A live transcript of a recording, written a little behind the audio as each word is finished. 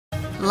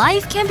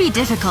Life can be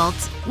difficult,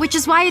 which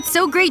is why it's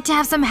so great to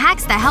have some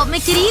hacks that help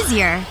make it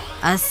easier.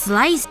 A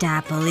sliced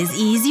apple is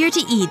easier to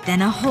eat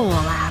than a whole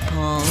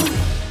apple.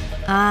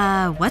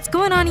 What's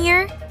going on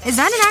here? Is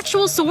that an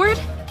actual sword?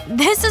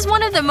 This is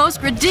one of the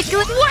most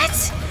ridiculous—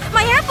 What?!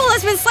 My apple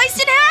has been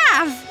sliced in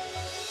half!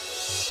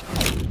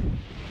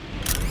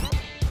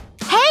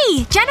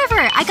 Hey!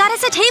 Jennifer! I got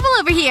us a table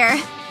over here!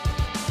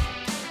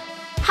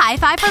 High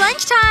five for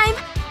lunchtime!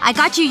 I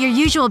got you your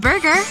usual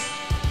burger.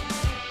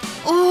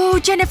 Oh,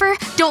 Jennifer,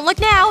 don't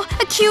look now.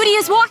 A cutie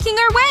is walking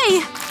our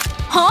way.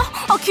 Huh?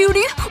 A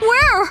cutie?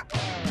 Where?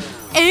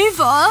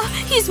 Ava!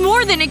 He's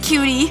more than a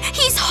cutie.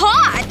 He's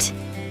hot!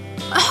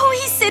 Oh,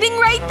 he's sitting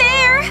right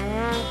there!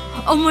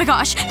 Oh my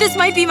gosh, this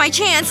might be my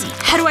chance.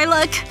 How do I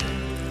look?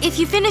 If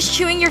you finish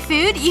chewing your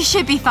food, you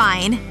should be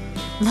fine.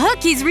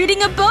 Look, he's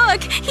reading a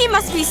book! He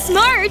must be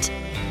smart!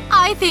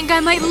 I think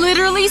I might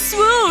literally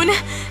swoon.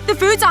 The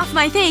food's off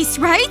my face,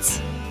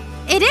 right?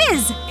 It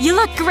is! You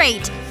look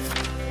great.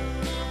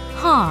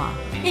 Huh.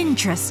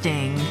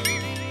 Interesting.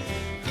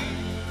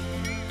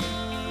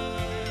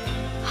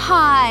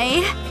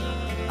 Hi.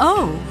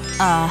 Oh.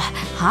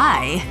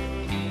 Hi.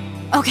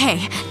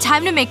 Okay,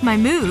 time to make my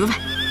move.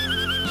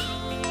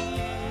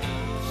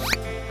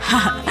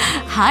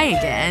 Hi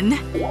again.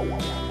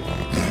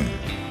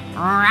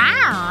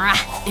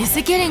 Is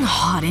it getting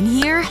hot in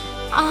here?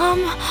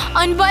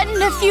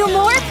 Unbutton a few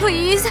more,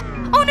 please.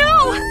 Oh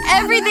no!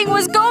 Everything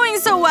was going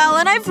so well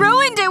and I've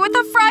ruined it with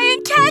the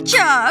frying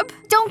ketchup!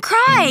 Don't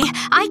cry!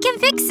 I can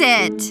fix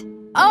it!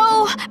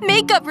 Oh,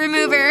 makeup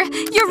remover.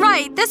 You're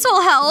right, this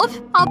will help.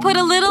 I'll put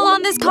a little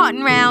on this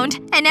cotton round.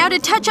 And now to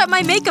touch up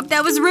my makeup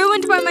that was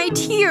ruined by my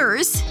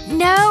tears.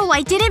 No,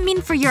 I didn't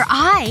mean for your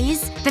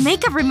eyes. The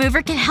makeup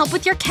remover can help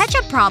with your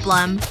ketchup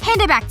problem.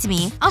 Hand it back to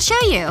me. I'll show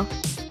you.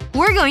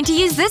 We're going to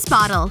use this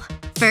bottle.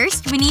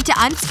 First, we need to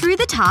unscrew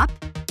the top.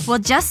 We'll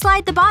just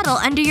slide the bottle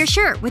under your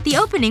shirt with the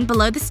opening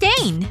below the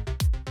stain.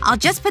 I'll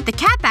just put the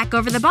cap back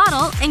over the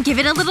bottle and give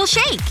it a little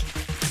shake.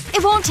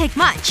 It won't take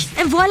much.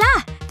 And voila!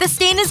 The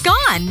stain is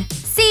gone!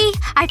 See?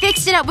 I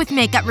fixed it up with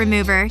makeup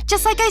remover,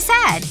 just like I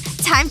said.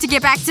 Time to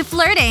get back to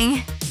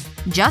flirting.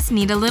 Just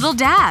need a little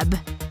dab.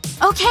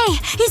 Okay,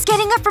 he's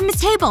getting up from his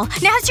table.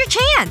 Now's your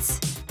chance!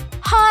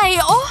 Hi.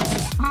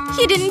 Oh.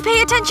 He didn't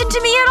pay attention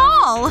to me at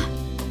all.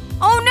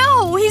 Oh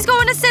no! He's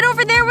going to sit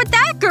over there with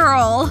that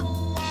girl!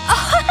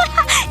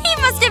 He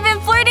must have been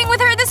flirting with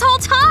her this whole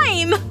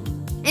time!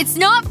 It's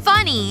not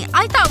funny.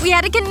 I thought we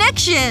had a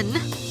connection.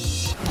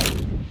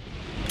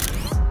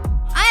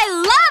 I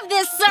love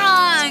this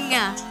song!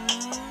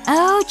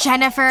 Oh,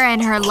 Jennifer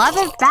and her love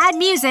of bad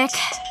music.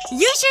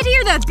 You should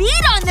hear the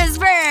beat on this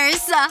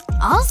verse!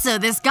 Also,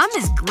 this gum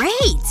is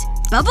great!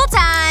 Bubble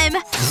time!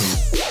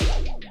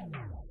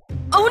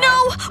 Oh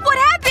no! What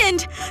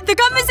happened? The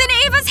gum is in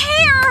Ava's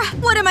hair!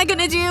 What am I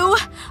gonna do?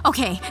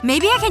 Okay,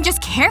 maybe I can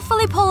just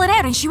carefully pull it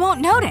out and she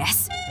won't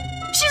notice.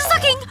 She's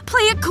looking!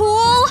 Play it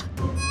cool!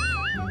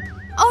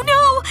 Oh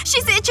no!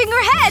 She's itching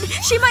her head!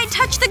 She might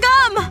touch the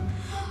gum!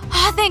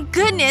 Oh, thank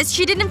goodness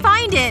she didn't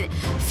find it.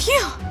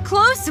 Phew.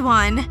 Close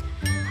one.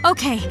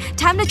 Okay,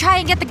 time to try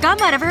and get the gum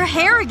out of her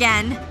hair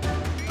again.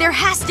 There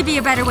has to be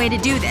a better way to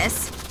do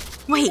this.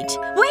 Wait.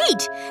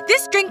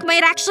 This drink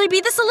might actually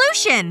be the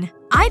solution!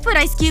 I put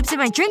ice cubes in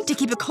my drink to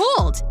keep it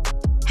cold.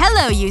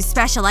 Hello, you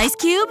special ice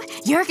cube.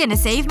 You're gonna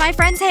save my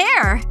friend's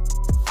hair.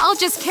 I'll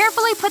just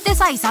carefully put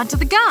this ice onto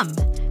the gum.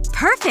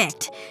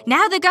 Perfect!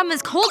 Now the gum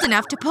is cold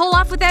enough to pull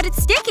off without it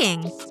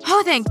sticking.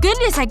 Oh, thank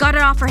goodness I got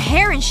it off her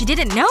hair and she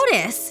didn't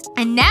notice.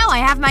 And now I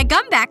have my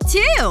gum back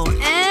too.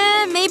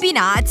 Maybe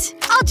not.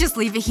 I'll just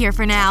leave it here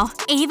for now.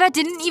 Ava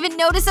didn't even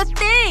notice a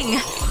thing.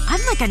 I'm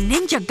like a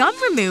ninja gum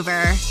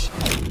remover.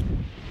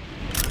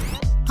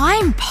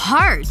 I'm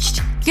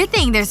parched. Good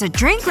thing there's a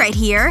drink right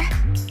here.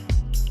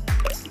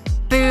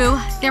 Boo.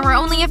 There were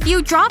only a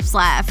few drops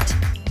left.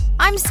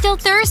 I'm still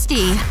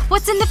thirsty.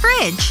 What's in the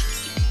fridge?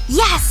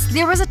 Yes!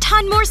 There was a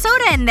ton more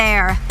soda in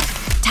there!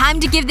 Time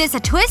to give this a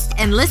twist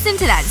and listen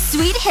to that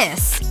sweet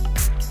hiss.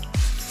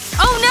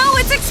 Oh no!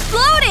 It's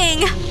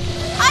exploding!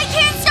 I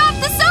can't stop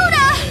the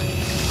soda!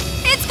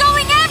 It's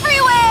going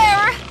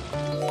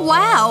everywhere!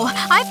 Wow.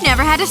 I've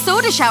never had a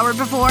soda shower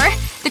before.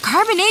 The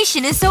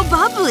carbonation is so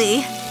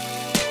bubbly.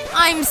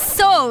 I'm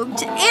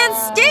soaked. And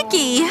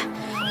sticky.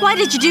 Why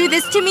did you do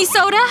this to me,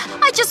 soda?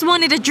 I just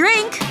wanted a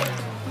drink.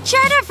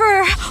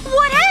 Jennifer!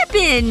 What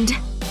happened?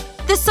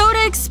 The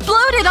soda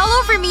exploded all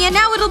over me and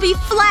now it'll be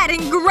flat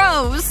and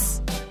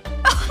gross.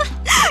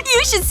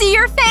 You should see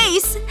your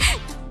face!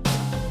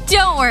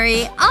 Don't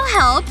worry. I'll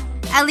help.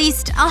 At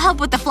least, I'll help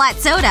with the flat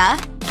soda.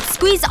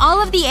 Squeeze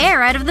all of the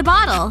air out of the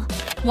bottle.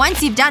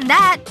 Once you've done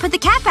that, put the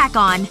cap back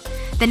on.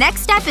 The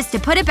next step is to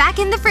put it back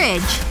in the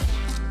fridge.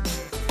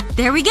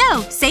 There we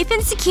go. Safe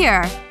and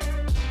secure.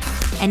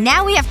 And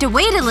now we have to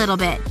wait a little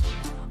bit.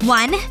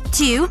 1,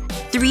 2,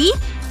 3,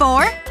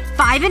 4,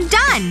 5 and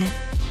done!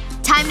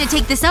 Time to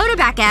take the soda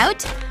back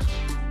out.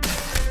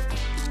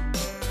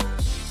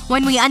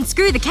 When we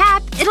unscrew the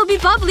cap, it'll be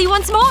bubbly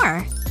once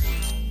more.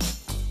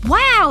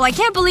 Wow, I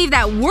can't believe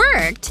that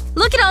worked!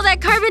 Look at all that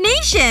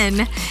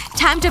carbonation!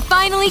 Time to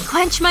finally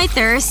quench my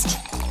thirst.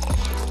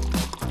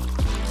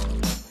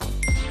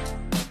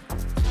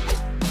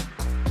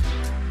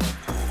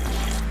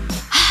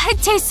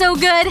 It tastes so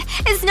good.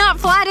 It's not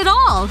flat at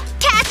all.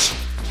 Catch!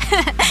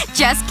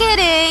 Just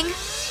kidding.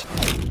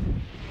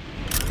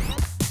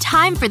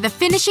 Time for the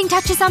finishing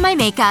touches on my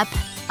makeup.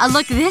 A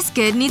look this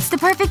good needs the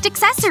perfect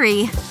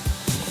accessory.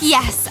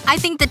 Yes, I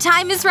think the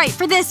time is right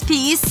for this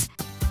piece.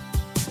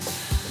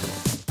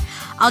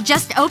 I'll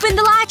just open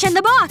the latch and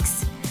the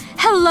box.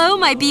 Hello,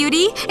 my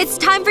beauty. It's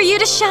time for you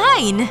to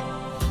shine.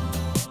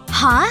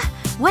 Huh?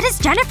 What does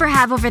Jennifer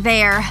have over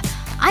there?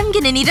 I'm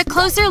gonna need a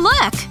closer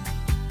look.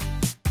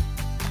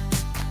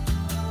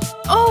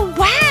 Oh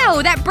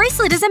wow! That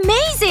bracelet is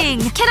amazing!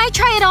 Can I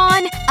try it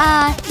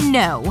on?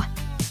 No.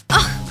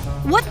 Ugh.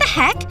 What the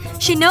heck?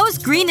 She knows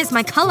green is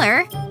my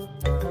color.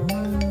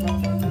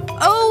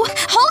 Oh!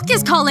 Hulk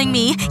is calling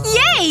me!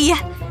 Yay!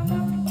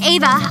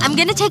 Ava, I'm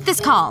gonna take this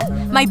call.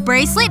 My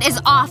bracelet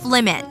is off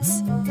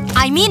limits.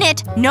 I mean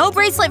it. No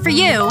bracelet for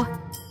you.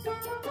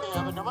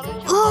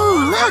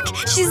 Ooh, look!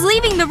 She's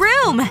leaving the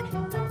room!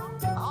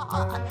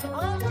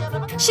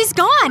 She's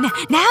gone!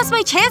 Now's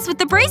my chance with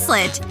the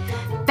bracelet.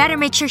 Better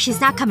make sure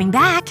she's not coming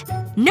back.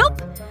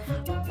 Nope.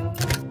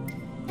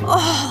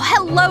 Oh,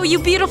 hello, you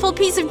beautiful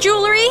piece of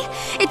jewelry!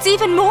 It's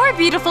even more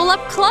beautiful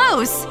up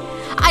close.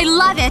 I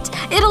love it.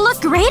 It'll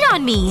look great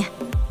on me.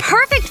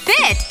 Perfect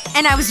fit!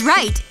 And I was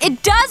right.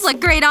 It does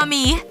look great on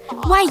me.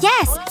 Why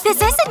yes,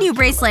 this is a new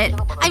bracelet.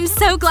 I'm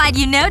so glad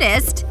you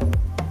noticed.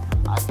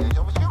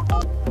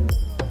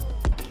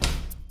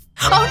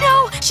 Oh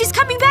no! She's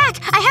coming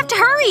back! I have to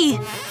hurry!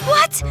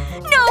 What?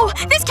 No!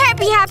 This can't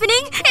be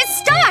happening! It's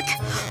stuck!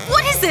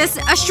 What is this?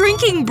 A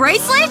shrinking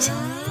bracelet?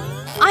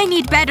 I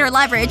need better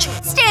leverage.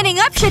 Standing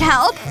up should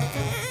help.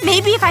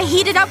 Maybe if I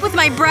heat it up with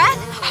my breath?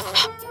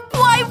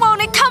 Why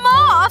won't it come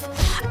off?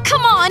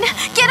 Come on!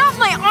 Get off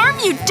my arm,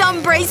 you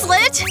dumb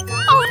bracelet!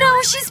 Oh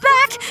no, she's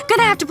back!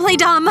 Gonna have to play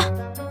dumb.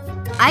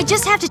 I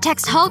just have to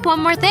text Hulk one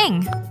more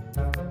thing.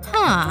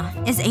 Huh.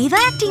 Is Ava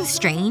acting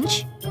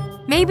strange?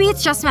 Maybe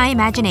it's just my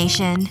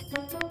imagination.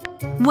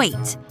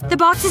 Wait. The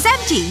box is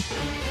empty!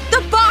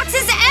 The box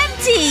is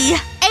empty!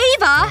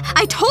 Ava!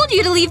 I told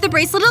you to leave the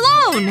bracelet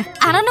alone!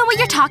 I don't know what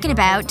you're talking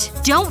about.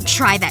 Don't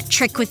try that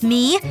trick with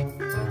me.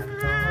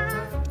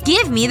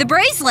 Give me the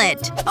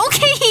bracelet!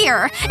 Okay,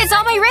 here! It's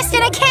on my wrist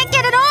and I can't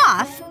get it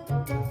off!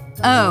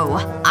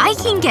 Oh. I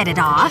can get it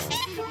off.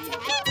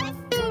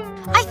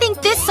 I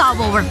think this saw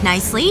will work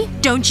nicely.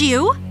 Don't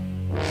you?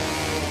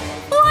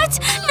 What?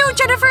 No,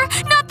 Jennifer!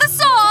 Not the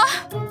saw!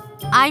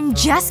 I'm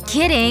just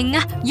kidding.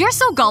 You're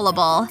so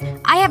gullible.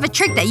 I have a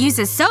trick that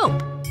uses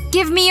soap.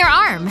 Give me your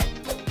arm.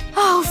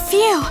 Oh,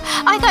 phew.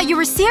 I thought you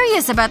were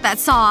serious about that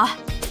saw.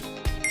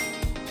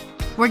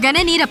 We're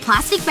gonna need a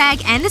plastic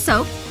bag and the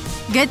soap.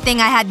 Good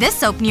thing I had this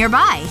soap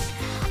nearby.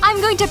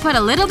 I'm going to put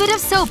a little bit of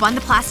soap on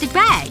the plastic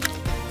bag.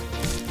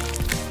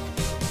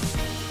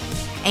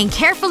 And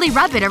carefully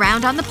rub it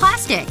around on the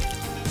plastic.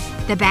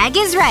 The bag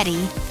is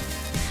ready.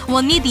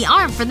 We'll need the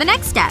arm for the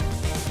next step.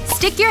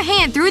 Stick your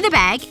hand through the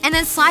bag and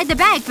then slide the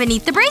bag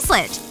beneath the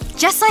bracelet.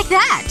 Just like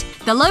that.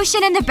 The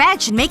lotion in the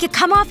bag should make it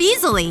come off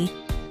easily.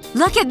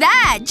 Look at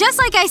that! Just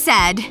like I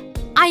said.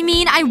 I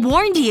mean, I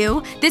warned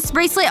you. This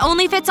bracelet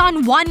only fits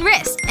on one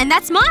wrist, and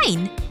that's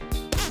mine.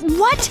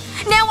 What?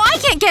 Now I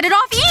can't get it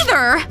off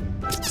either!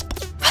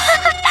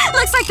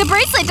 Looks like the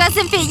bracelet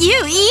doesn't fit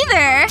you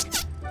either.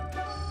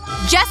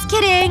 Just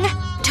kidding.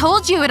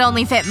 Told you it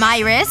only fit my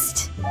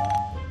wrist.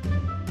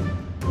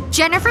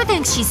 Jennifer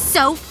thinks she's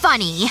so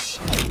funny.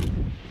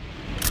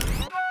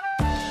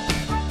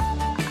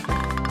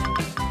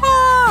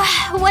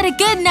 Oh, what a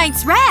good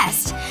night's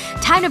rest.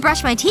 Time to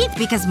brush my teeth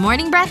because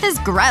morning breath is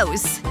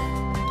gross.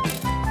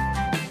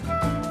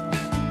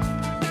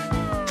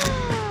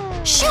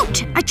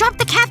 Shoot! I dropped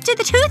the cap to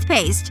the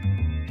toothpaste.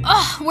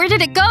 Ugh, where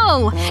did it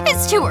go?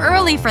 It's too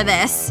early for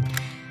this.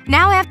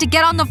 Now I have to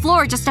get on the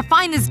floor just to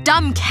find this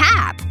dumb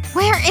cap.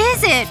 Where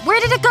is it? Where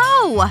did it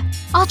go?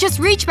 I'll just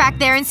reach back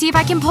there and see if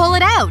I can pull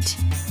it out.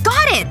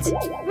 Got it!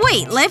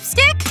 Wait,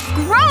 lipstick?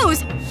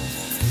 Gross!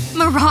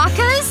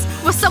 Maracas?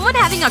 Was someone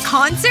having a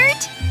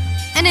concert?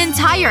 An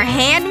entire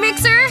hand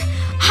mixer?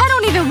 I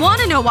don't even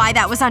want to know why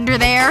that was under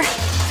there.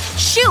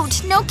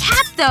 Shoot! No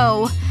cap,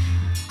 though.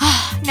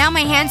 Now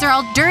my hands are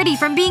all dirty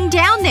from being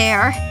down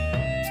there.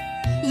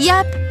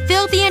 Yep.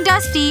 Filthy and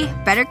dusty.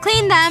 Better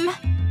clean them.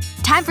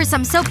 Time for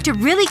some soap to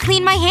really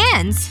clean my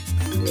hands.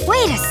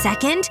 Wait a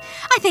second.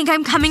 I think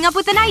I'm coming up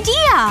with an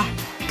idea.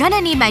 Gonna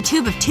need my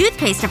tube of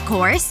toothpaste, of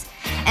course.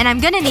 And I'm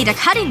gonna need a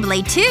cutting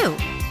blade, too.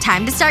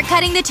 Time to start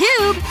cutting the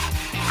tube.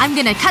 I'm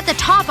gonna cut the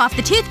top off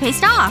the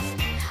toothpaste off.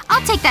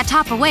 I'll take that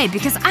top away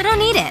because I don't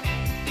need it.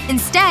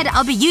 Instead,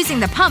 I'll be using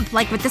the pump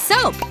like with the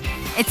soap.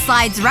 It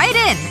slides right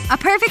in. A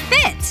perfect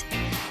fit.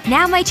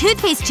 Now my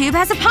toothpaste tube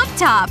has a pump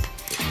top.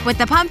 With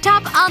the pump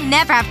top, I'll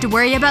never have to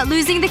worry about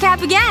losing the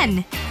cap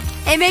again.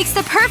 It makes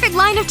the perfect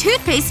line of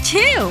toothpaste,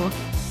 too.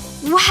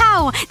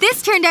 Wow!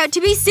 This turned out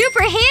to be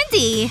super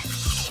handy!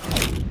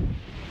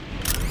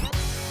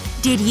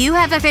 Did you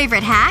have a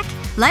favorite hack?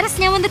 Let us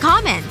know in the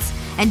comments.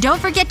 And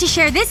don't forget to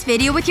share this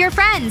video with your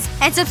friends.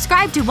 And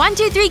subscribe to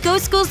 123 Go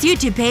School's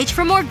YouTube page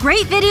for more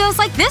great videos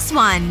like this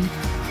one.